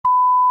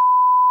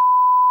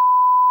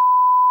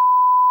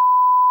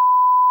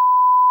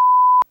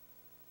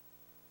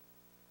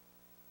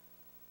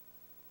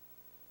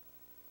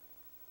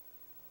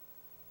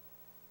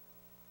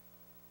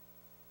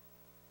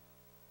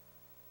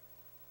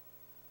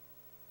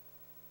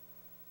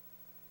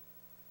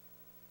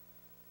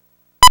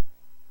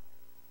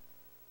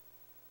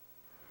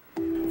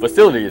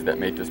Facilities that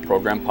make this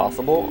program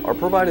possible are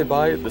provided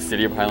by the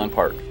City of Highland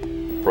Park.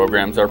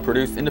 Programs are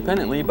produced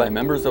independently by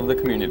members of the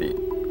community.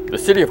 The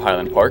City of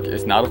Highland Park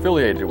is not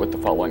affiliated with the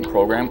following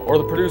program or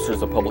the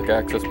producers of public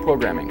access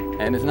programming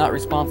and is not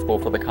responsible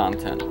for the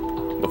content.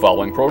 The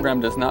following program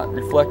does not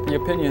reflect the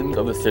opinions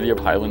of the City of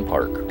Highland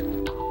Park.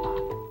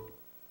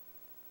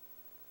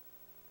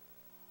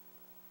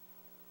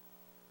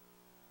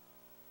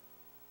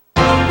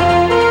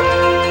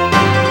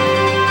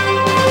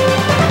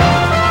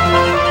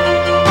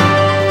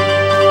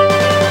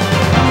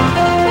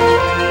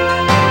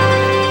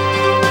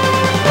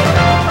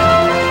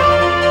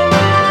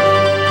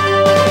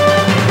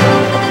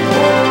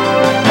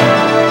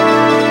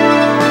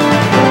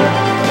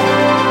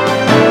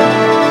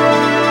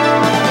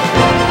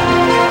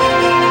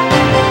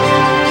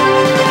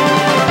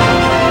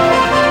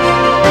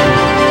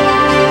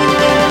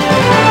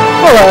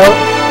 Hello,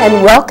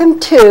 and welcome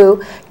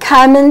to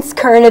Commons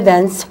Current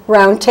Events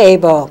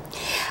Roundtable.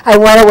 I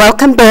want to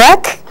welcome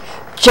back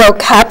Joe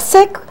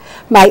Kopsick,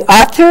 my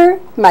author,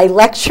 my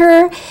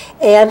lecturer,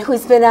 and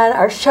who's been on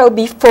our show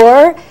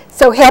before.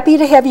 So happy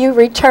to have you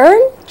return,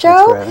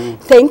 Joe.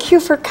 Thank you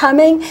for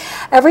coming.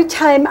 Every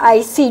time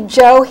I see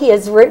Joe, he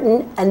has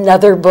written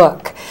another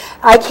book.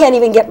 I can't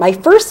even get my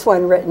first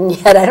one written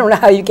yet. I don't know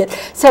how you get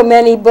so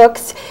many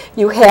books.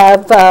 You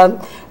have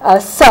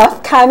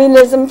Soft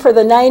Communism for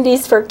the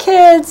 90s for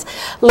Kids,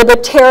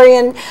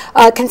 Libertarian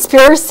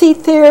Conspiracy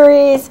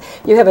Theories.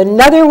 You have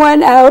another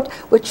one out,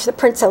 which the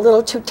print's a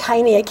little too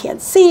tiny, I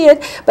can't see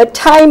it, but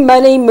Time,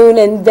 Money, Moon,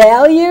 and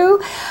Value.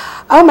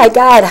 Oh my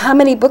God, how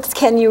many books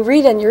can you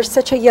read? And you're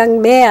such a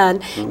young man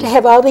to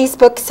have all these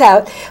books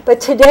out. But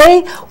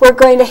today we're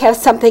going to have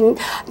something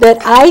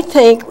that I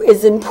think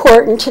is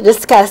important to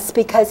discuss,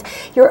 because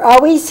you're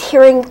always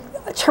hearing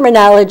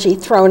terminology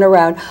thrown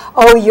around.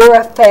 Oh, you're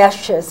a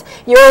fascist.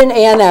 You're an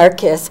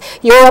anarchist.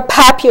 You're a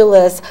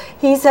populist.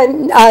 He's a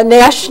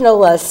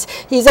nationalist.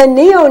 He's a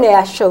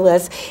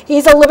neo-nationalist.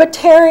 He's a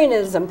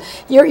libertarianism.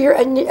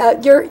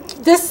 You're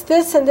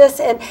this, and this.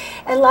 And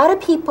a lot of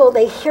people,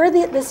 they hear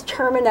this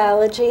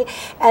terminology,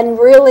 and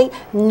really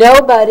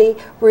nobody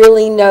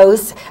really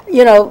knows.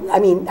 You know, I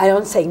mean, I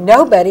don't say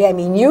nobody. I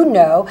mean, you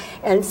know.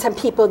 And some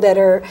people that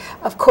are,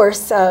 of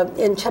course,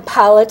 into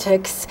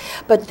politics.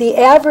 But the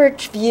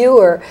average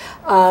viewer,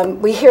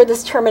 we hear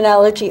this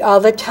terminology all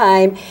the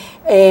time,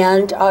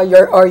 and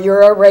you're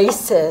a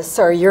racist,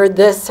 or you're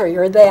this, or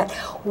you're that.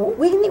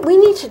 We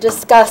need to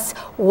discuss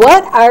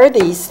what are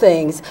these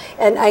things,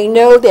 and I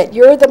know that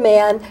you're the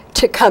man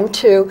to come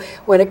to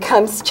when it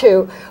comes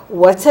to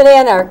what's an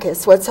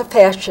anarchist, what's a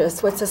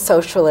fascist, what's a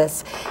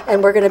socialist,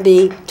 and we're going to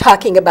be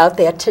talking about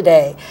that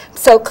today. I'm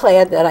so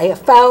glad that I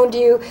have found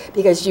you,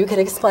 because you can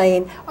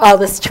explain all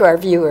this to our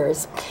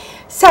viewers.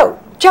 So,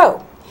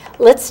 Joe,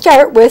 let's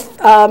start with,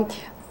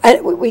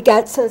 we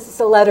got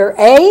the letter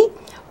A.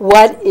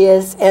 What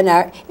is an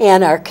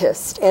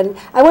anarchist? And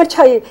I want to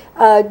tell you,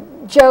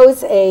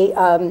 Joe's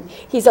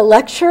he's a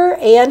lecturer,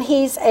 and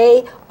he's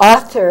a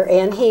author,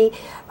 and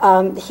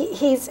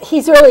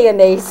he's really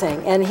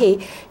amazing. And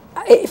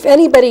if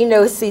anybody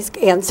knows these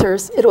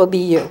answers, it will be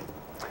you.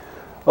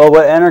 Well,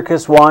 what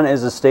anarchists want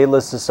is a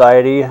stateless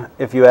society.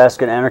 If you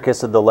ask an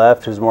anarchist of the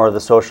left, who's more of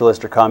the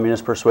socialist or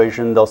communist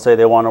persuasion, they'll say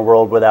they want a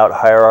world without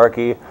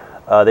hierarchy.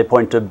 They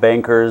point to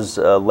bankers,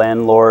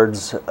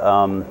 landlords,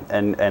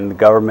 and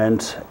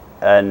government,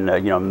 and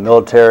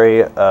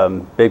military,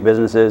 big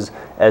businesses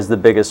as the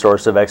biggest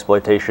source of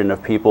exploitation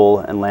of people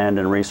and land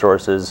and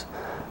resources.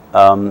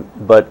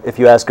 But if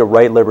you ask a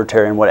right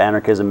libertarian what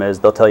anarchism is,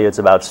 they'll tell you it's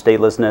about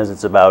statelessness.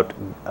 It's about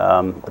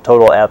a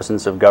total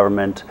absence of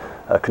government,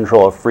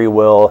 control of free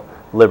will,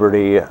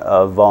 liberty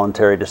of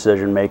voluntary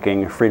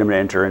decision-making, freedom to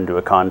enter into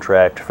a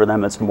contract. For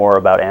them, it's more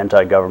about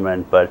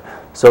anti-government, but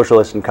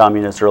socialists and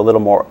communists are a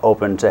little more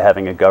open to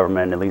having a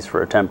government, at least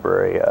for a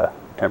temporary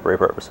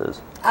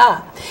purposes.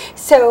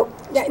 So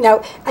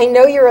now I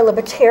know you're a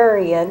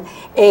libertarian,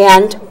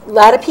 and a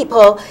lot of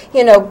people,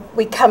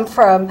 we come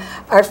from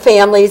our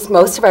families.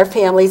 Most of our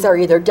families are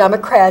either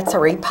Democrats or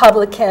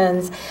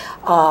Republicans.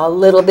 A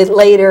little bit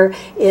later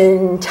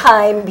in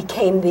time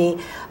became the,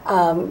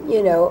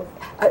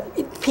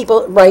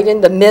 people right in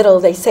the middle.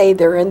 They say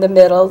they're in the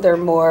middle. They're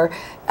more,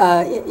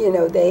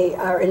 they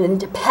are an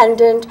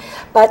independent.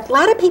 But a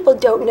lot of people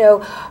don't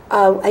know.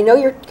 I know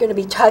you're going to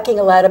be talking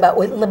a lot about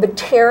what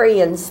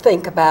libertarians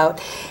think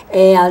about.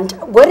 And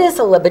what is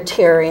a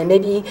libertarian?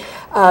 Maybe,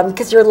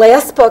 because your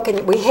last book,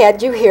 and we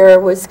had you here,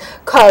 was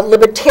called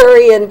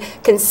Libertarian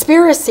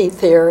Conspiracy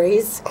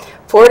Theories.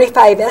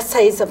 45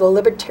 Essays of the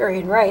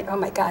Libertarian Right. Oh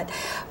my God.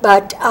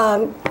 But,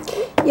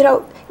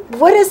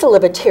 what is a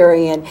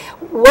libertarian?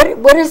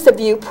 What is the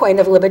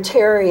viewpoint of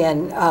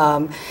libertarian?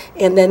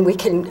 And then we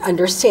can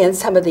understand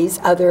some of these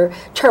other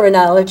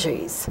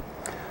terminologies.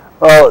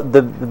 Well,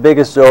 the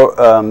biggest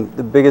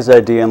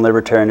idea in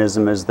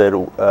libertarianism is that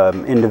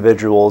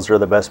individuals are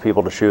the best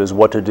people to choose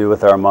what to do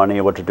with our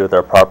money, what to do with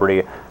our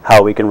property,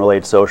 how we can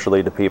relate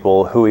socially to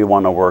people, who we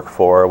want to work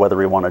for, whether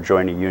we want to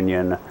join a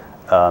union,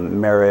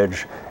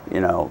 marriage,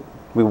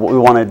 we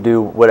want to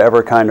do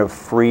whatever kind of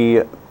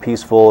free,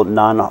 peaceful,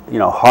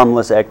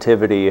 harmless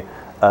activity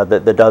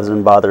that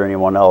doesn't bother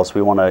anyone else.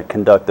 We want to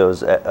conduct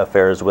those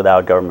affairs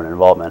without government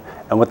involvement.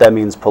 And what that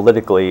means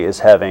politically is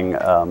having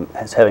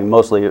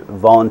mostly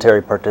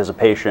voluntary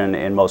participation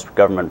in most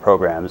government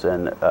programs,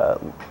 and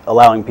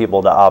allowing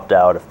people to opt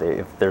out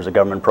if there's a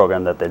government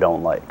program that they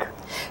don't like.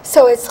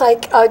 So it's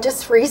like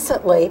just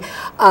recently,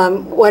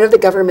 one of the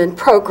government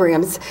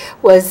programs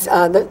was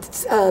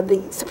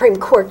the Supreme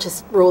Court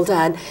just ruled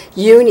on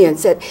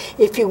unions, that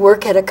if you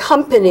work at a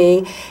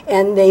company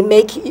and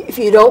if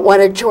you don't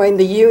want to join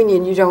the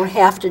union, you don't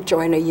have to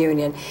join a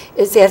union.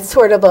 Is that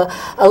sort of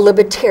a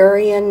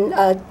libertarian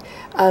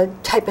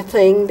type of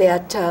thing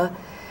that?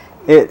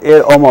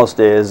 It almost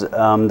is.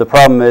 The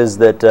problem is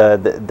that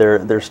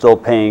they're still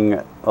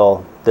paying.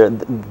 Well,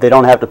 they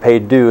don't have to pay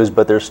dues,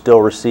 but they're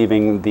still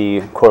receiving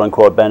the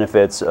quote-unquote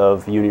benefits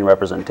of union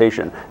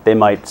representation. They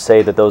might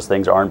say that those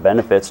things aren't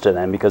benefits to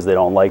them because they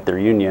don't like their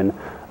union,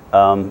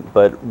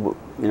 but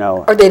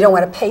or they don't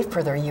want to pay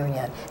for their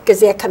union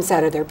because that comes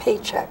out of their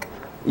paycheck.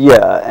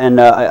 Yeah,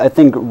 and I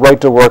think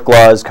right-to-work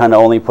laws kind of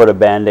only put a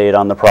Band-Aid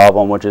on the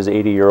problem, which is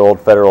 80-year-old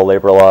federal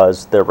labor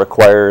laws that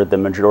require the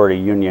majority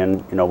union,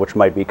 which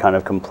might be kind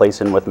of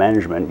complacent with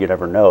management. You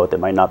never know. They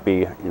might not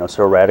be,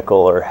 so radical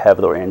or have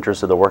the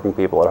interests of the working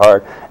people at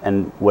heart.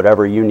 And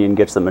whatever union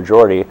gets the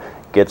majority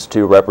gets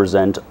to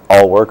represent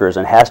all workers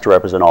and has to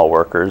represent all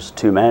workers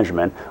to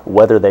management,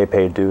 whether they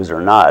pay dues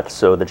or not.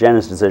 So the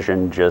Janus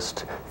decision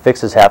just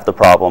fixes half the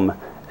problem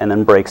and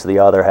then breaks the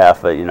other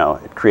half.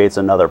 It creates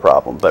another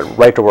problem. But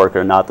right to work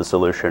are not the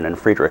solution, and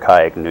Friedrich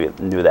Hayek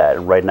knew that.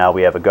 And right now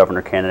we have a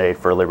governor candidate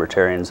for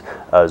libertarians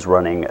is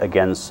running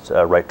against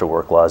right to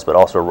work laws, but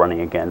also running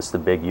against the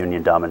big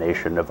union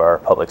domination of our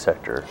public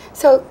sector.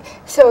 So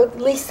at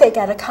least they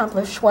got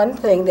accomplished one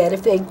thing, that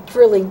if they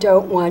really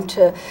don't want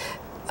to,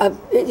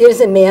 it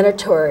isn't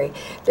mandatory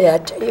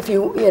that if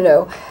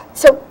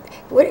so.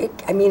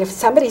 If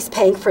somebody's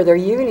paying for their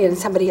union and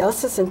somebody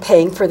else isn't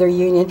paying for their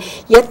union,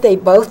 yet they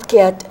both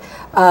get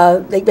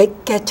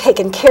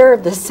taken care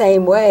of the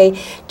same way,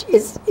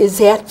 is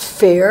that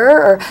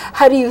fair, or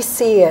how do you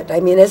see it?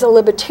 As a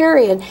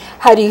libertarian,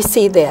 how do you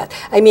see that?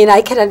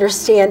 I can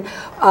understand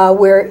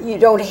where you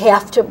don't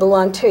have to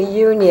belong to a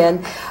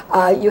union,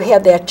 you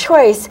have that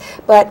choice,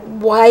 but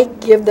why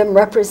give them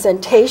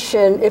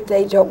representation if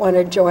they don't want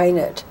to join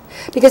it?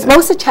 Because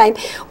most of the time,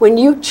 when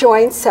you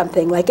join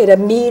something, like at a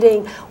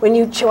meeting, when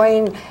you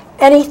join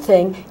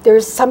anything,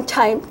 there's some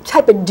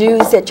type of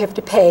dues that you have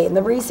to pay. And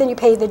the reason you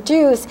pay the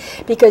dues,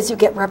 because you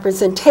get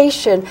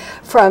representation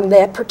from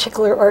that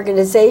particular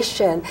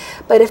organization.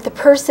 But if the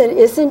person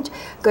isn't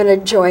going to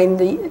join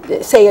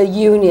say a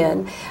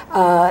union,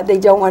 they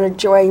don't want to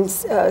join,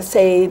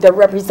 say, the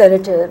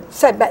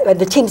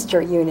the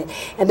Teamster union,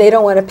 and they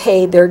don't want to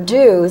pay their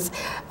dues,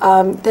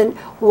 then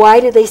why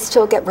do they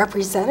still get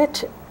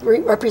represented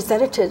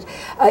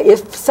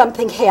if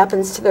something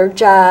happens to their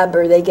job,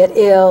 or they get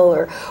ill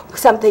or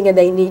something and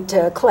they need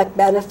to collect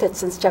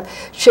benefits and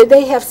stuff? Should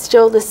they have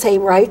still the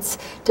same rights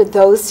to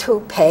those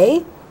who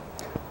pay?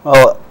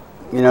 Well,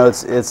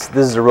 this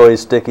is a really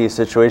sticky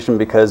situation,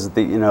 because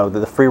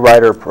the free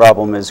rider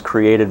problem is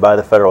created by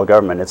the federal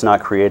government. It's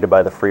not created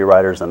by the free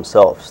riders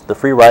themselves. The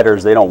free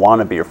riders, they don't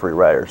want to be free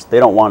riders. They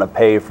don't want to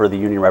pay for the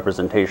union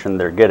representation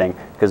they're getting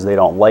because they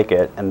don't like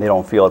it and they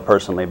don't feel it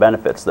personally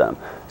benefits them.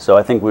 So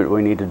I think what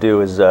we need to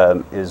do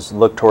is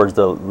look towards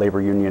the labor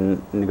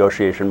union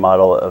negotiation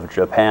model of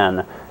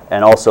Japan,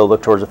 and also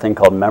look towards a thing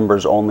called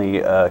members-only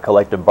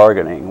collective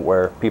bargaining,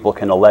 where people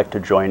can elect to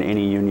join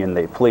any union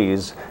they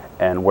please,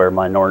 and where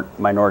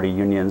minority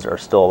unions are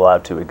still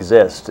allowed to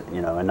exist,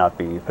 and not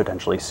be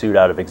potentially sued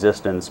out of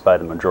existence by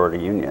the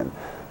majority union,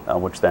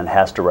 which then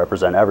has to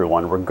represent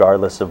everyone,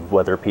 regardless of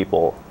whether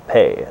people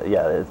pay.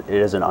 Yeah, it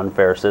is an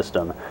unfair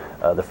system.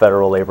 The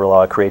federal labor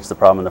law creates the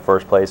problem in the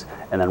first place,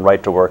 and then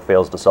right to work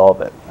fails to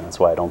solve it. And that's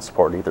why I don't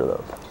support either of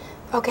those.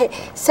 Okay,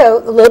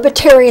 so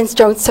libertarians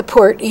don't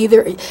support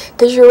either,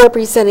 because you're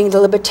representing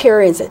the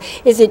libertarians.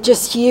 Is it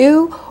just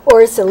you, or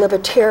is it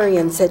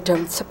libertarians that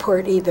don't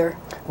support either?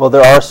 Well,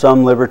 there are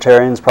some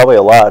libertarians, probably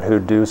a lot, who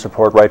do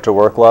support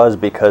right-to-work laws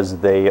because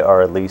they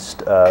are at least,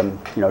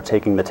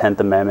 taking the 10th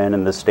Amendment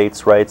and the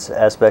states' rights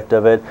aspect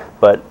of it.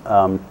 But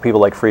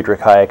people like Friedrich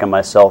Hayek and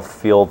myself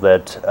feel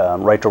that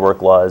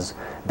right-to-work laws,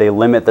 they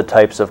limit the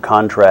types of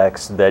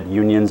contracts that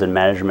unions and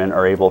management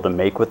are able to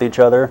make with each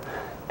other.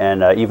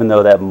 And even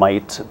though that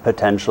might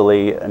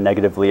potentially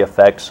negatively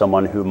affect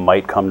someone who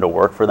might come to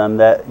work for them,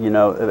 that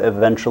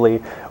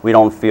eventually, we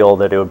don't feel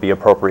that it would be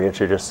appropriate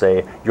to just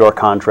say your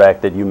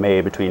contract that you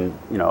made between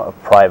a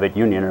private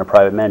union and a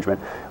private management.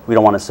 We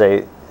don't want to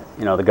say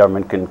the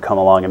government can come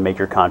along and make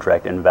your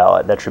contract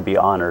invalid. That should be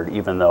honored,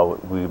 even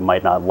though we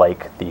might not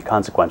like the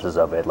consequences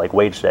of it. Like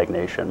wage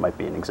stagnation might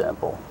be an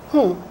example.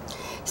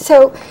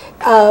 So,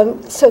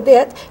 so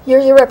that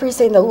you're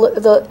representing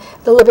the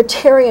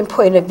libertarian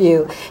point of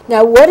view.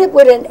 Now, what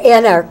would an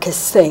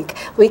anarchist think?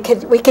 We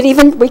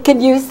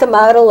can use the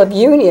model of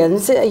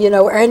unions,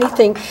 or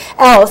anything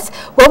else.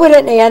 What would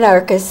an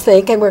anarchist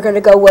think? And we're going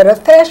to go what a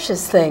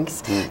fascist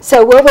thinks.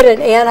 So, what would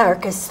an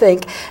anarchist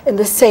think in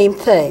the same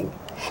thing?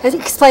 And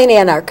explain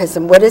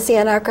anarchism. What is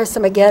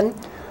anarchism again?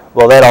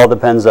 Well, that all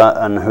depends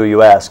on who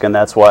you ask, and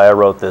that's why I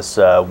wrote this,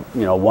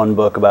 one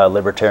book about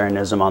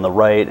libertarianism on the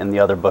right and the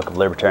other book of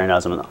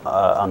libertarianism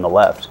on the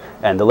left.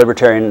 And the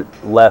libertarian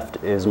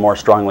left is more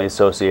strongly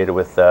associated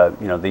with,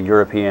 the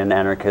European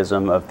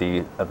anarchism of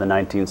the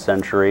 19th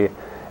century,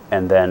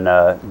 and then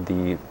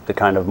the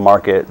kind of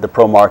market, the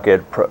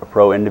pro-market,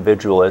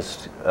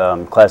 pro-individualist,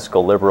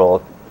 classical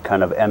liberal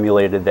kind of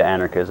emulated the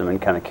anarchism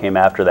and kind of came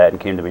after that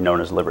and came to be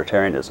known as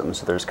libertarianism.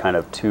 So there's kind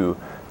of two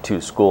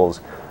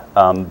schools.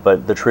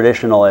 But the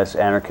traditionalist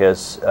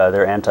anarchists,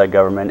 they're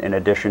anti-government in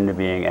addition to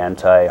being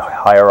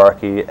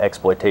anti-hierarchy,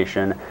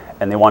 exploitation,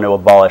 and they want to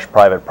abolish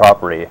private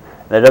property.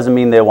 That doesn't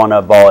mean they want to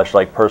abolish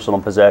like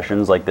personal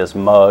possessions like this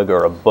mug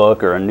or a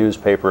book or a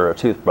newspaper or a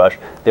toothbrush.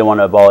 They want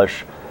to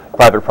abolish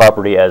private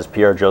property as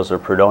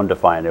Pierre-Joseph Proudhon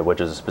defined it,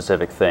 which is a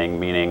specific thing,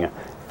 meaning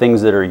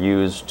things that are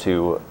used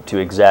to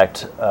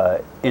exact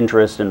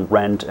interest and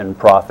rent and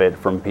profit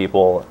from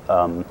people,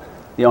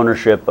 the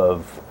ownership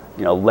of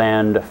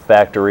land,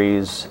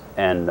 factories,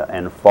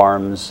 and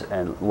farms,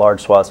 and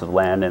large swaths of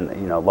land,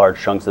 and large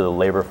chunks of the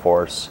labor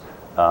force,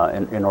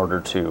 in order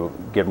to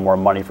get more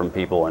money from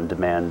people and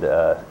demand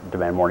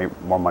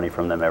more money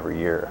from them every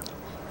year.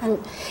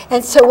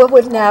 And so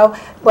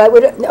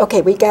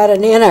okay, we got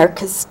an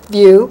anarchist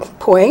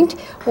viewpoint.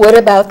 What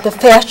about the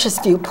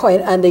fascist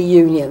viewpoint on the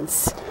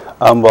unions?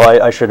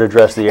 Well, I should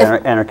address the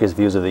anarchist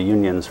views of the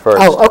unions first.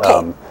 Oh,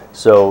 okay.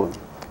 So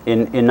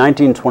in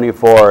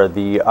 1924,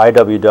 the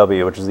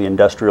IWW, which is the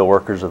Industrial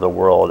Workers of the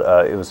World,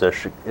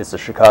 it's a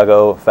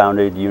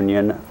Chicago-founded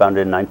union,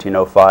 founded in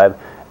 1905,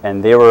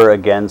 and they were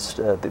against,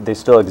 they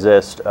still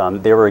exist,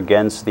 they were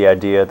against the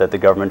idea that the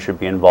government should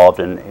be involved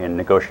in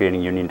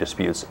negotiating union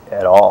disputes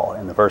at all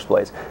in the first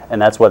place.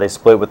 And that's why they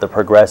split with the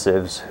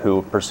progressives,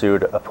 who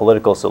pursued a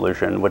political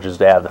solution, which is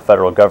to have the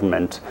federal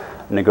government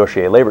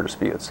negotiate labor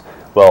disputes.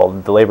 Well,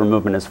 the labor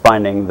movement is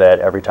finding that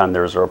every time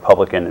there's a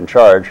Republican in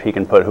charge, he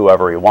can put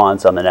whoever he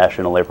wants on the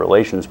National Labor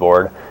Relations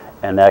Board,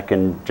 and that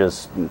can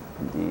just,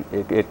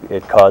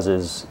 it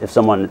causes, if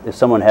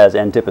someone has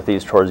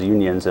antipathies towards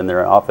unions in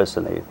their office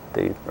and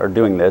they are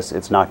doing this,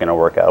 it's not going to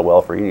work out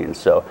well for unions.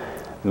 So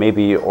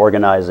maybe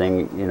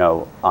organizing,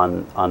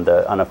 on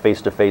a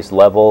face-to-face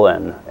level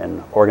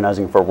and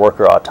organizing for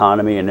worker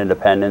autonomy and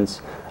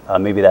independence,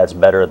 maybe that's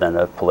better than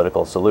a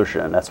political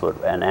solution. That's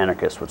what an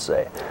anarchist would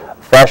say.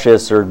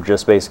 Fascists are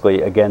just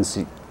basically against,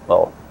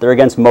 well, they're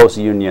against most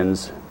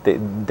unions.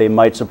 They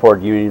might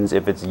support unions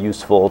if it's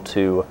useful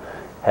to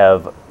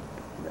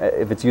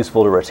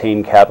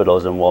retain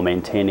capitalism while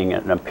maintaining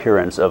an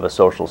appearance of a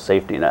social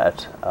safety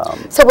net.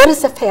 So what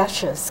is a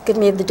fascist? Give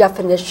me the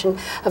definition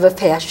of a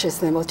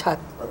fascist, and then we'll talk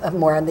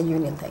more on the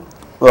union thing.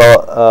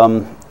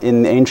 Well,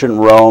 in ancient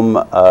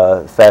Rome,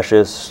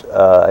 fascists,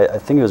 I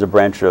think it was a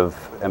branch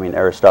of,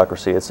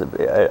 aristocracy.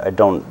 I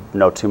don't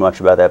know too much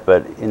about that,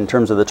 but in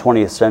terms of the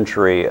 20th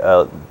century,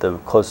 the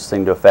closest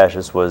thing to a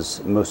fascist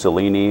was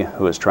Mussolini,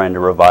 who was trying to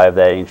revive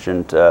that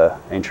ancient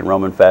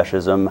Roman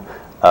fascism.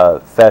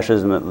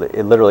 Fascism,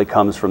 it literally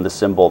comes from the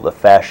symbol, the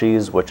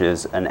fasces, which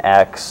is an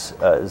axe,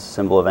 a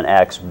symbol of an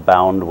axe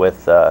bound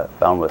with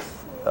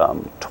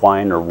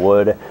twine or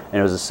wood, and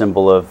it was a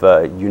symbol of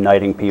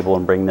uniting people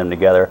and bringing them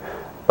together.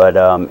 But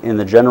in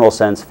the general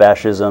sense,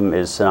 fascism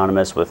is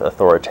synonymous with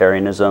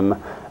authoritarianism.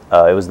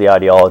 It was the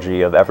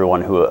ideology of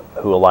everyone who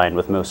aligned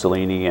with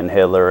Mussolini and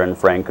Hitler and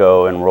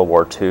Franco in World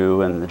War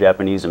II and the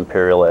Japanese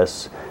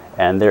imperialists.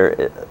 And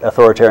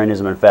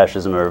authoritarianism and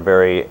fascism are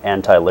very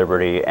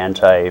anti-liberty,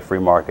 anti-free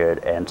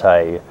market,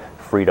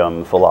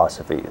 anti-freedom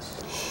philosophies.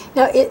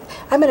 Now,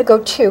 I'm going to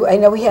go to, I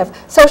know we have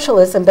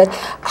socialism, but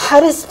how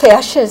does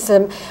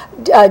fascism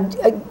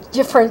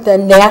different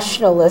than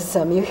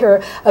nationalism? You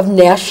hear of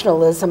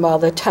nationalism all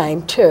the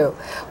time, too.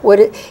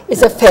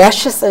 Is a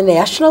fascist a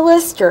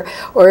nationalist, or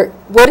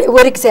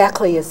what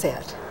exactly is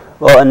that?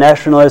 Well, a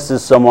nationalist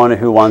is someone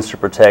who wants to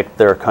protect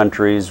their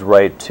country's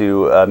right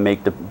to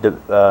make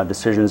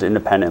decisions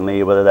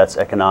independently, whether that's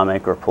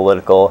economic or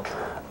political.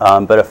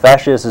 But a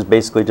fascist is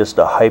basically just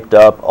a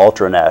hyped-up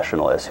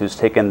ultra-nationalist who's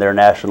taken their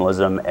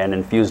nationalism and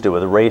infused it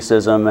with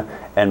racism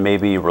and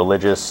maybe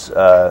religious,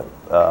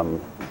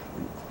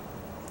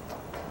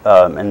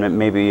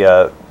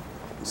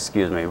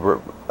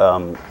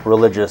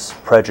 religious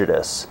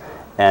prejudice,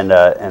 and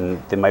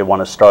they might want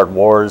to start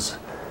wars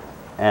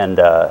and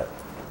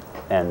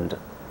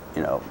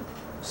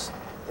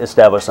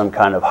establish some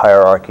kind of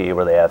hierarchy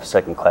where they have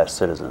second-class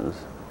citizens.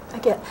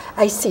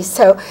 I see.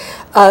 So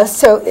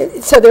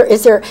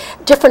is there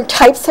different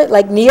types of,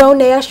 like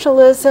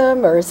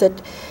neo-nationalism, or is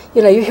it,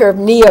 you hear of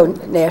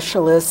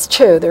neo-nationalists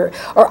too,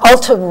 or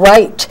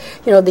alt-right,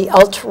 the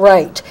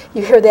alt-right.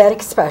 You hear that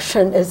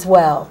expression as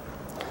well.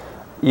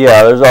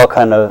 Yeah, there's all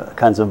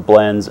kinds of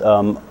blends.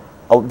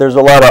 There's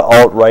a lot of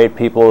alt-right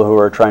people who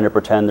are trying to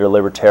pretend they're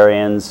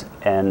libertarians,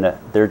 and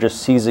they're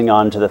just seizing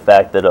on to the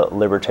fact that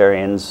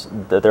libertarians,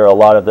 that there are a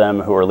lot of them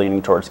who are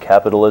leaning towards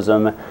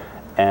capitalism,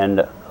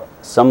 and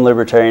some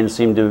libertarians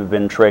seem to have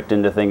been tricked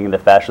into thinking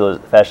that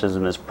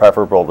fascism is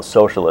preferable to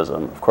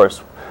socialism. Of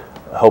course,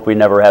 I hope we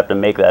never have to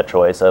make that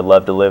choice. I'd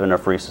love to live in a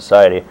free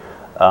society,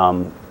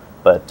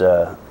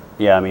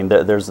 yeah, I mean,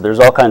 there's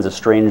all kinds of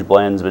strange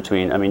blends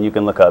between, I mean, you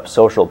can look up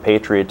social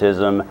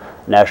patriotism,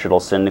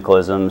 national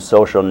syndicalism,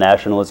 social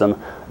nationalism,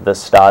 the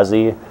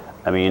Stasi,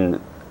 I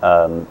mean,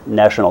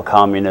 national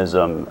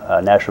communism,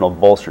 national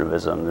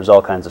Bolshevism. There's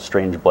all kinds of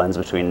strange blends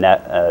between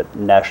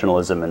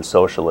nationalism and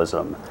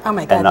socialism. Oh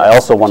my God. And I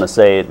also want to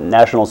say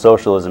National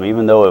Socialism,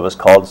 even though it was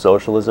called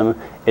socialism,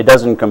 it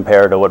doesn't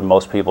compare to what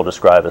most people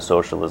describe as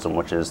socialism,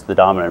 which is the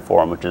dominant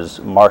form, which is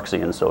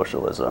Marxian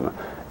socialism.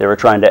 They were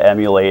trying to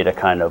emulate a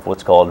kind of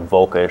what's called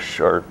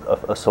Völkisch, or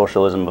a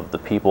socialism of the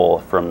people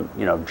from,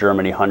 you know,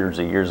 Germany hundreds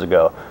of years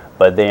ago.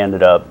 But they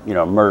ended up, you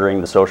know,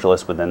 murdering the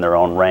socialists within their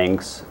own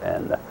ranks,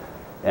 and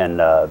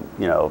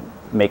you know,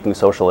 making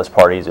socialist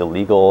parties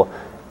illegal,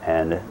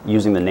 and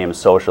using the name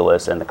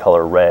socialist and the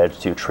color red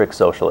to trick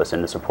socialists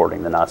into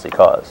supporting the Nazi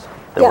cause.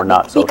 That were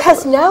not socialist.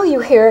 Because now you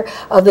hear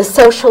of the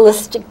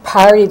Socialistic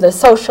Party, the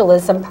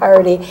Socialism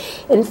Party.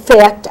 In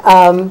fact,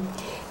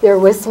 there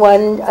was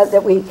one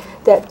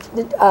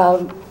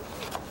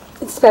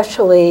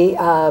especially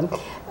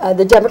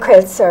the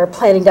Democrats are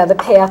planning down the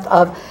path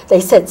of,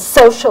 they said,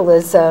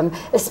 socialism,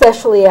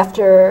 especially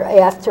after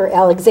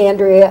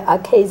Alexandria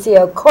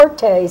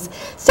Ocasio-Cortez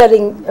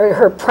studying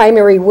her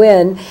primary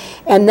win,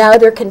 and now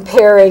they're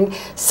comparing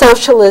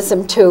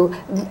socialism to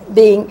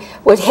being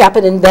what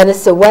happened in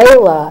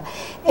Venezuela.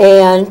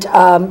 And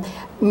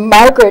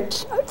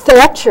Margaret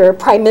Thatcher,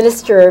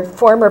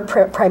 former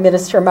Prime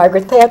Minister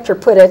Margaret Thatcher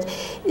put it,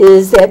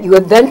 is that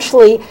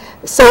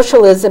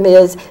socialism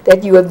is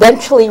that you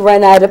eventually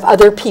run out of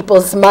other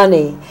people's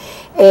money.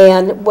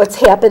 And what's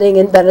happening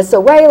in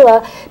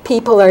Venezuela,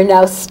 people are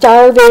now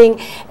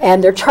starving,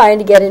 and they're trying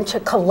to get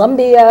into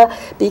Colombia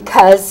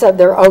because of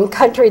their own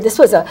country. This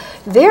was a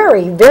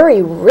very,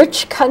 very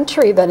rich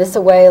country,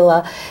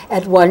 Venezuela,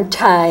 at one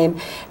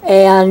time.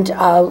 And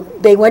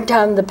they went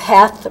down the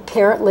path,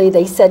 apparently,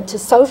 they said, to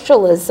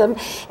socialism,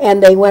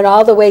 and they went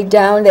all the way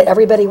down that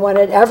everybody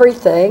wanted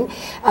everything,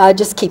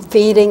 just keep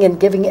feeding and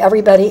giving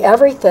everybody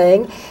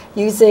everything,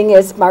 using,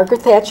 as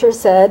Margaret Thatcher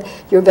said,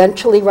 you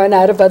eventually run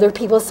out of other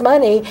people's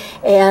money,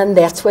 and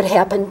that's what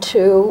happened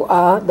to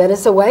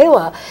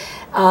Venezuela.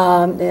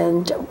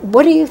 And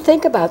what do you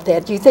think about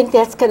that? Do you think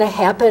that's going to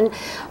happen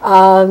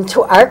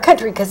to our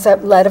country? Because a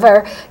lot of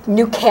our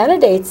new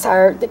candidates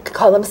they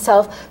call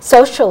themselves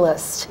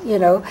socialists, you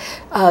know,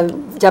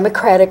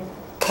 Democratic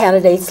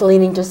candidates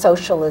leaning to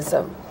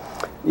socialism.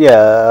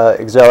 Yeah,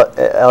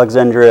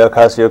 Alexandria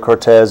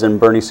Ocasio-Cortez and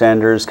Bernie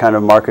Sanders kind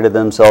of marketed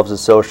themselves as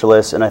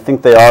socialists, and I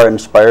think they are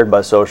inspired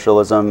by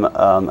socialism.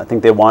 I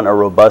think they want a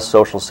robust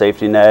social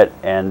safety net,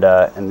 and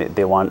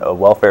they want a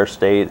welfare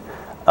state.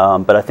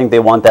 But I think they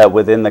want that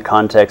within the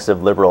context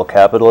of liberal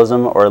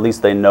capitalism, or at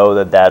least they know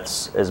that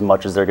that's as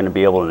much as they're going to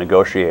be able to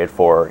negotiate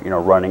for, you know,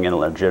 running in a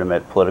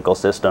legitimate political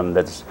system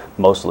that's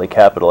mostly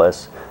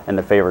capitalist and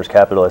that favors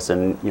capitalists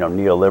and, you know,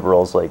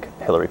 neoliberals like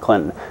Hillary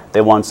Clinton. They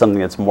want something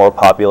that's more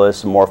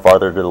populist, more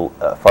farther to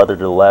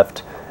the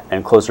left,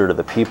 and closer to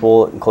the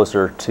people, and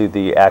closer to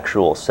the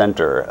actual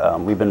center.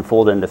 We've been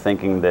fooled into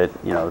thinking that,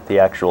 you know, the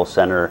actual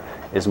center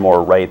is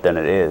more right than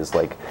it is.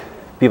 Like,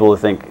 people who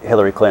think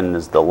Hillary Clinton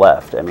is the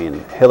left. I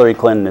mean, Hillary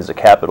Clinton is a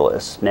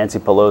capitalist. Nancy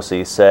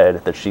Pelosi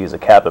said that she's a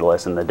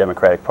capitalist and the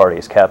Democratic Party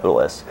is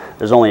capitalist.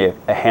 There's only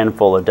a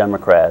handful of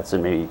Democrats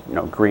and maybe, you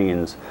know,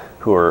 Greens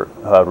who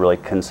I would really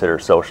consider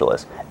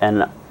socialists.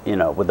 And, you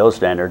know, with those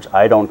standards,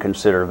 I don't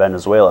consider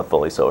Venezuela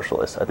fully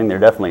socialist. I think they're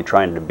definitely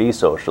trying to be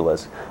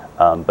socialist,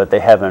 but they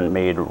haven't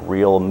made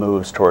real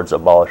moves towards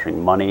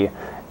abolishing money.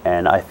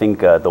 And I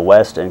think the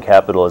West and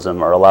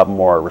capitalism are a lot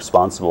more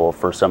responsible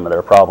for some of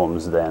their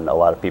problems than a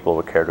lot of people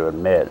would care to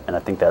admit. And I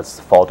think that's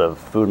the fault of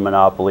food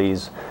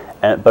monopolies.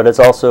 But it's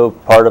also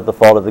part of the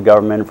fault of the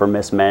government for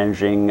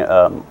mismanaging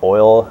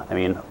oil. I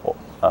mean,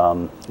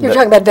 you're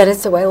talking about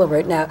Venezuela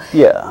right now.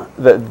 Yeah,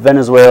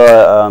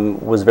 Venezuela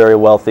was very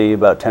wealthy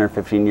about 10 or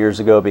 15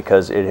 years ago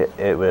because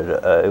it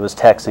was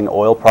taxing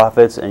oil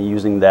profits and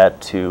using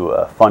that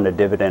to fund a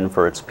dividend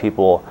for its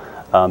people.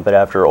 But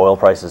after oil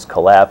prices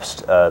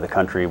collapsed, the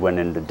country went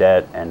into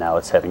debt, and now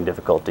it's having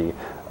difficulty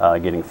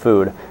getting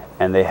food.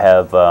 And they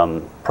have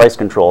price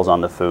controls on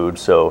the food,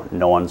 so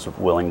no one's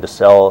willing to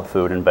sell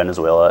food in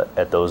Venezuela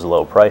at those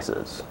low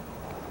prices.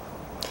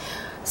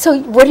 So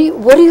what do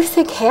you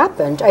think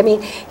happened? I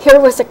mean, here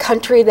was a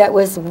country that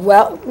was,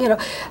 well, you know,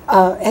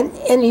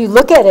 and you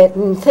look at it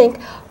and think,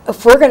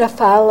 if we're going to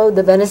follow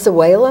the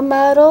Venezuela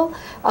model,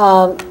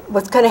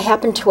 what's going to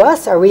happen to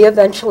us? Are we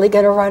eventually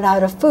going to run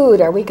out of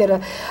food? Are we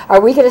going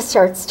to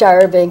start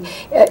starving?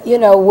 You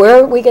know,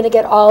 where are we going to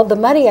get all the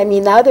money? I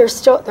mean, now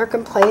they're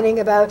complaining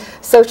about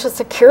Social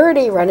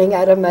Security running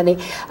out of money.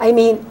 I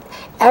mean,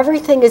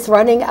 everything is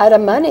running out of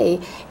money,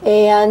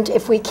 and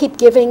if we keep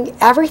giving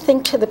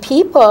everything to the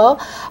people,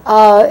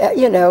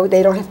 you know,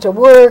 they don't have to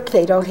work,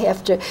 they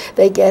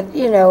get,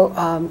 you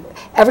know,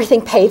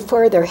 everything paid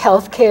for, their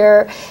health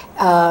care,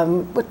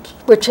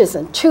 which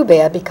isn't too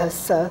bad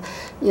because,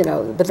 you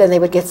know, but then they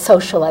would get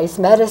socialized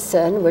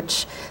medicine,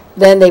 which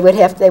then they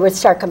would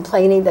start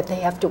complaining that they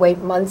have to wait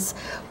months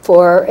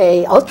for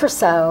a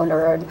ultrasound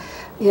or,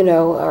 you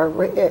know,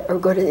 or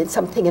go to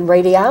something in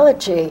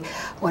radiology,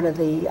 one of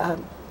the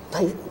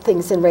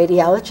things in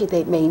radiology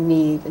they may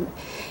need.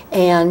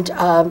 And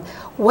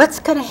what's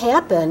going to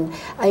happen?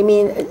 I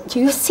mean, do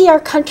you see our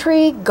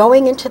country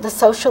going into the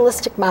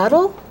socialistic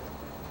model?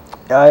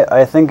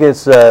 I think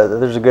it's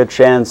there's a good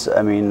chance.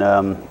 I mean,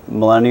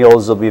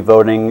 millennials will be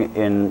voting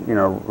in, you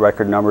know,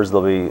 record numbers.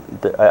 They'll be.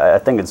 I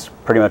think it's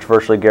pretty much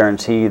virtually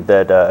guaranteed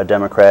that a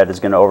Democrat is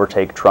going to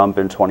overtake Trump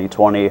in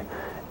 2020.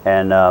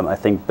 And I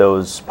think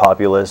those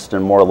populist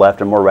and more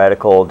left and more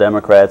radical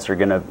Democrats are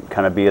going to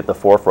kind of be at the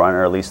forefront,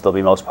 or at least they'll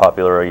be most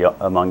popular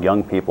among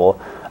young people.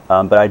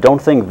 But I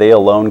don't think they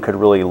alone could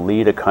really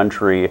lead a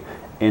country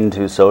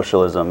into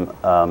socialism.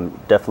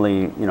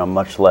 Definitely, you know,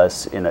 much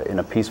less in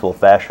a peaceful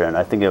fashion.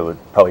 I think it would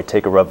probably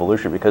take a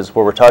revolution, because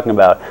what we're talking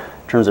about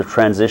in terms of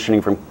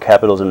transitioning from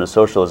capitalism to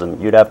socialism,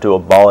 you'd have to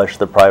abolish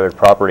the private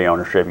property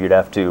ownership. You'd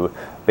have to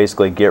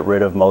basically get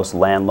rid of most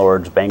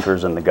landlords,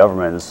 bankers, and the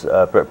governments,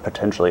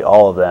 potentially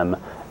all of them.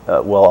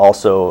 Well,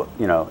 also,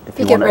 you know, if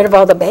you get rid of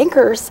all the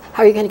bankers,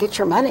 how are you going to get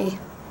your money?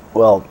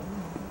 Well,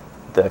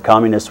 the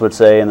communists would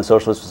say, and the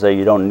socialists would say,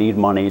 you don't need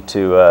money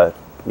to,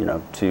 you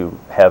know, to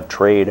have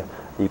trade.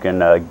 You can,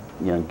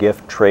 you know,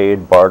 gift,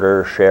 trade,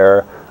 barter,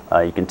 share.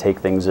 You can take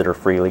things that are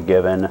freely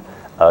given.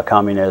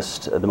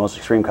 Communists, the most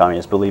extreme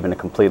communists, believe in a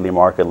completely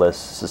marketless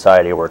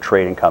society where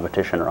trade and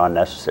competition are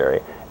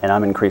unnecessary. And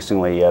I'm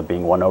increasingly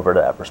being won over to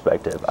that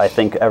perspective. I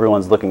think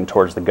everyone's looking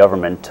towards the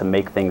government to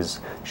make things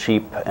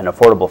cheap and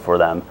affordable for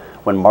them,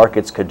 when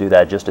markets could do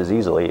that just as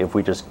easily if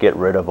we just get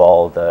rid of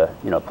all the,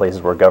 you know,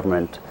 places where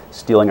government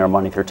stealing our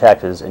money through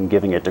taxes and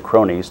giving it to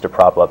cronies to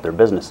prop up their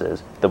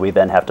businesses that we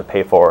then have to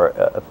pay for,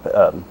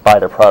 buy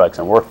their products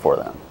and work for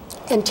them.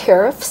 And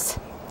tariffs?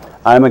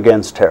 I'm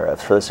against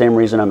tariffs for the same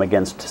reason I'm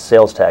against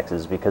sales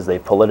taxes, because they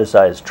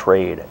politicize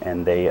trade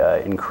and they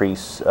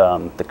increase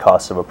the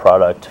cost of a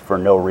product for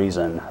no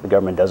reason. The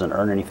government doesn't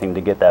earn anything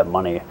to get that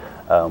money.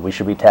 We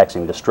should be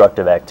taxing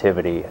destructive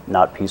activity,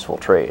 not peaceful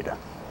trade.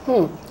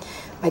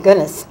 My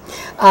goodness.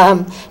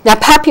 Now,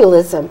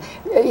 populism.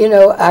 You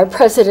know, our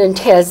president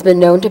has been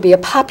known to be a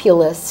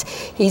populist.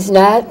 He's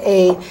not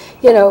a,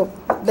 you know,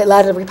 a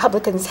lot of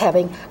Republicans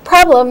having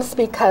problems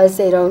because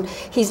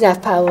he's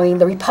not following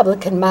the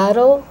Republican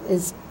model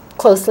as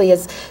closely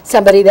as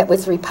somebody that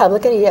was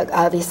Republican. He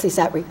obviously is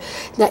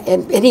not,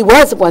 and he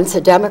was once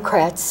a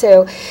Democrat.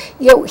 So,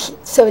 you know,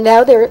 so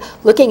now they're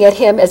looking at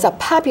him as a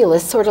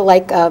populist, sort of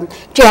like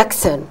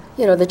Jackson,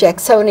 you know, the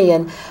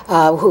Jacksonian,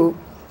 who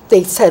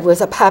they said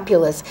was a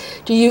populist.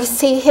 Do you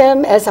see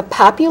him as a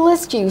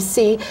populist? Do you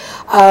see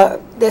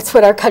that's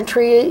what our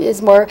country is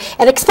more?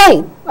 And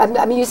explain.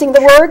 I'm using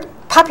the word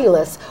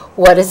populist.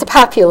 What is a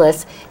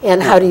populist,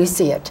 and how do you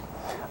see it?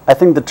 I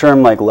think the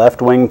term like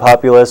left-wing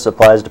populist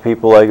applies to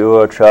people like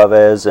Hugo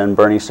Chavez and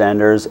Bernie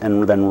Sanders,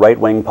 and then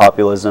right-wing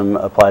populism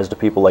applies to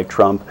people like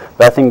Trump.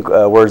 But I think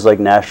words like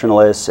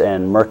nationalist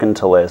and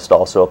mercantilist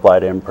also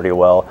apply to him pretty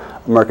well.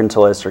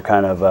 Mercantilists are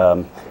kind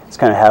of it's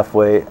kind of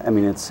halfway. I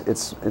mean, it's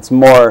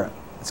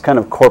kind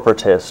of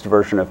corporatist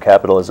version of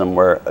capitalism,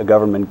 where a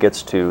government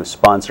gets to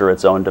sponsor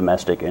its own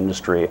domestic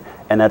industry,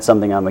 and that's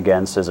something I'm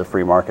against as a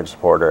free market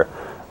supporter.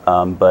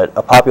 But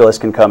a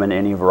populist can come in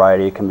any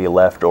variety. It can be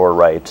left or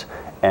right.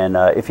 And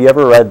if you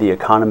ever read The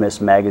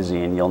Economist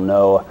magazine, you'll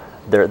know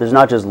there's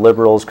not just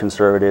liberals,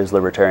 conservatives,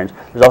 libertarians.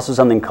 There's also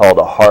something called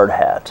a hard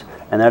hat,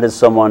 and that is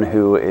someone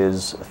who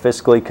is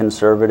fiscally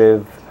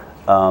conservative,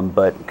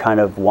 but kind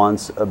of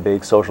wants a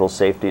big social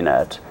safety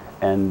net.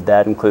 And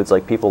that includes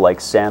like people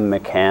like Sam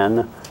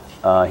McCann.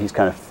 He's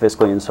kind of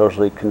fiscally and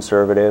socially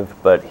conservative,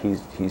 but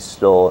he's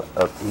still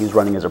he's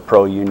running as a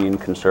pro-union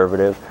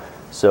conservative.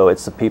 So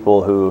it's the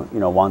people who, you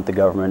know, want the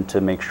government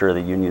to make sure the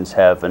unions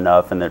have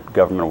enough and that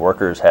government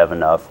workers have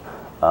enough,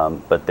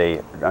 but they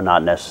are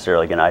not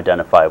necessarily going to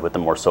identify with the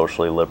more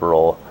socially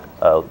liberal,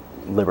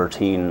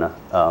 libertine,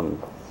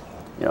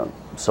 you know,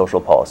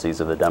 social policies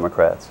of the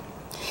Democrats.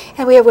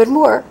 And we have one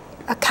more,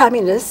 a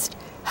communist.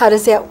 How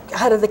did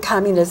the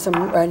communism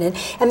run in?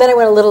 And then I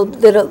want a little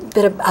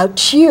bit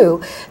about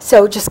you.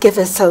 So just give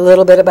us a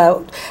little bit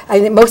about, I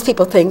think most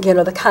people think, you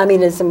know, the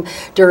communism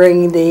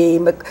during the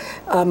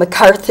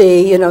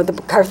McCarthy, you know, the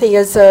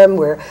McCarthyism,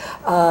 where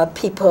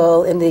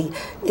people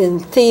in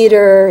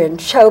theater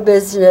and show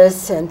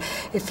business, and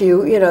if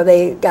you know,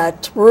 they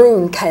got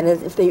ruined kind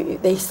of, if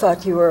they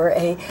thought you were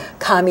a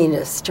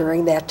communist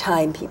during that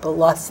time. People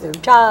lost their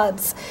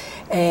jobs,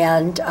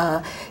 and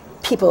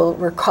people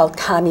were called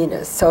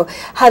communists. So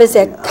how does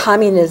that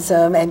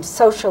communism and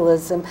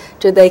socialism,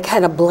 do they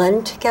kind of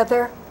blend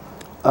together?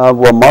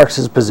 Well,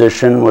 Marx's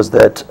position was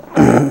that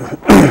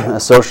a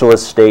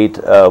socialist state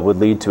would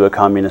lead to a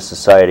communist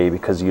society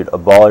because you'd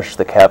abolish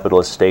the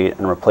capitalist state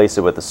and replace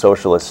it with a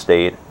socialist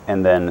state,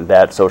 and then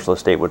that socialist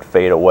state would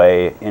fade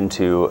away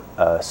into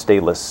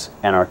stateless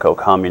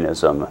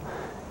anarcho-communism.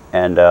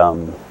 And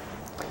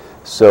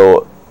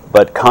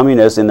but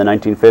communists in the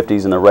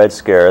 1950s in the Red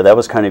Scare, that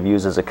was kind of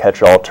used as a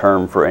catch-all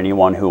term for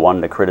anyone who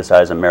wanted to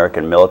criticize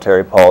American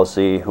military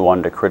policy, who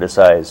wanted to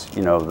criticize,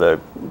 you know,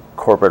 the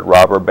corporate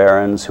robber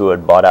barons who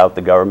had bought out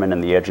the government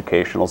and the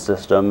educational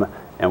system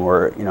and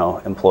were, you know,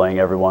 employing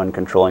everyone,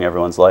 controlling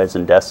everyone's lives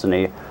and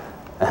destiny,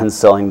 and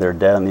selling their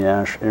debt on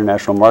the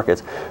international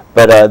markets.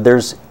 But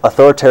there's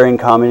authoritarian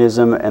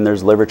communism and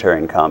there's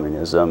libertarian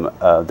communism.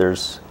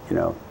 There's, you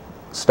know,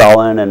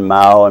 Stalin and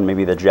Mao and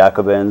maybe the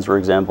Jacobins were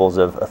examples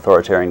of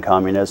authoritarian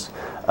communists,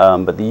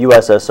 but the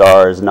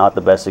USSR is not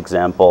the best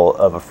example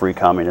of a free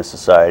communist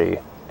society,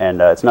 and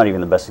it's not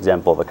even the best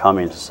example of a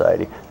communist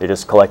society. They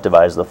just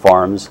collectivize the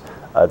farms.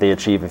 They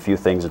achieve a few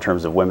things in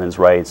terms of women's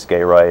rights,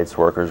 gay rights,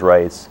 workers'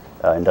 rights,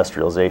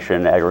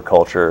 industrialization,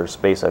 agriculture,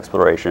 space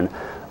exploration.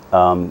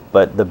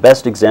 But the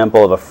best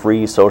example of a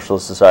free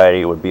socialist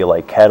society would be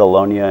like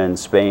Catalonia in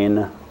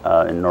Spain,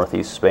 in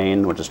northeast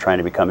Spain, which is trying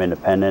to become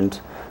independent.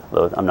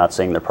 Though I'm not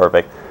saying they're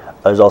perfect.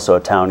 There's also a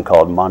town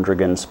called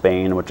Mondragon,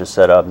 Spain, which has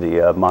set up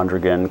the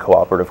Mondragon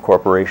Cooperative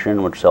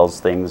Corporation, which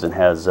sells things and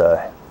has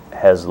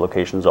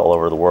locations all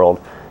over the world.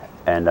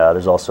 And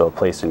there's also a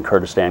place in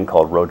Kurdistan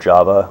called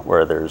Rojava,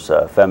 where there's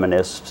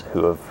feminists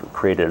who have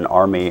created an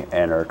army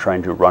and are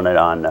trying to run it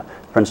on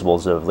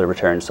principles of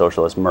libertarian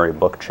socialist Murray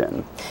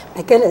Bookchin.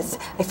 My goodness,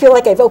 I feel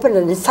like I've opened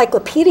an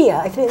encyclopedia.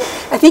 I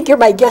think you're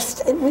my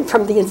guest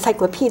from the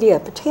Encyclopedia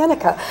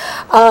Britannica.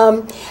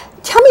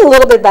 Tell me a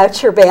little bit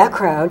about your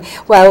background.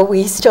 Well,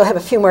 we still have a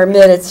few more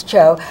minutes,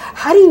 Joe.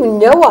 How do you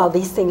know all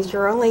these things?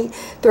 You're only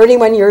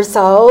 31 years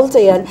old,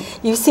 and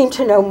you seem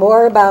to know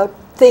more about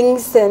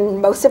things than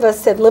most of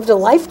us that lived a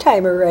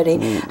lifetime already.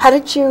 How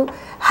did you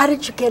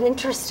get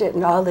interested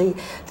in all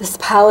this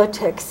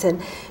politics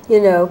and,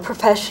 you know,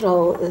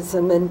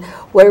 professionalism, and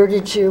where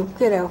did you,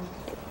 you know,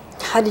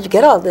 how did you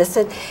get all this,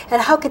 and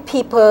how could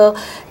people,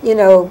 you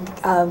know,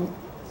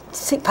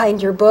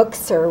 find your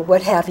books or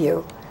what have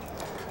you?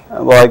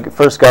 Well, I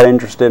first got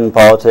interested in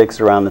politics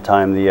around the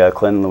time the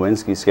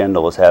Clinton-Lewinsky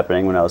scandal was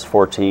happening when I was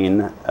 14.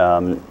 You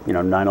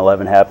know,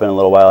 9/11 happened a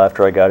little while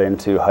after I got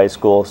into high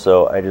school,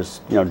 so I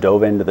just, you know,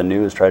 dove into the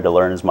news, tried to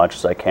learn as much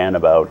as I can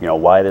about, you know,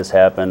 why this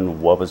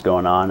happened, what was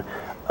going on.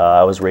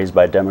 I was raised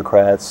by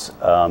Democrats.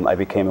 I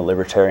became a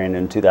libertarian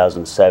in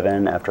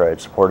 2007 after I had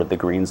supported the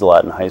Greens a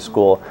lot in high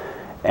school.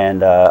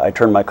 And I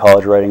turned my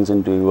college writings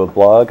into a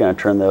blog, and I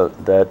turned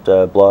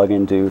that blog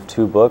into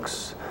 2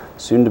 books.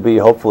 Soon to be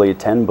hopefully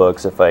 10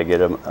 books if I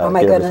get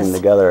everything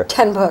together.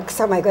 10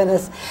 books, oh my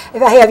goodness.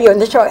 If I have you on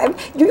the show,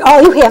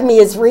 all you have me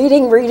is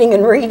reading, reading,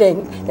 and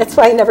reading. That's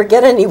why I never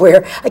get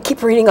anywhere. I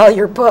keep reading all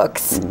your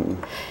books.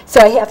 So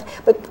I have,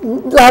 but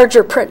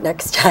larger print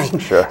next time.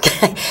 Sure.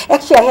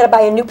 Actually, I had to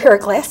buy a new pair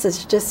of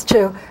glasses just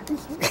to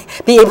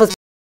be able to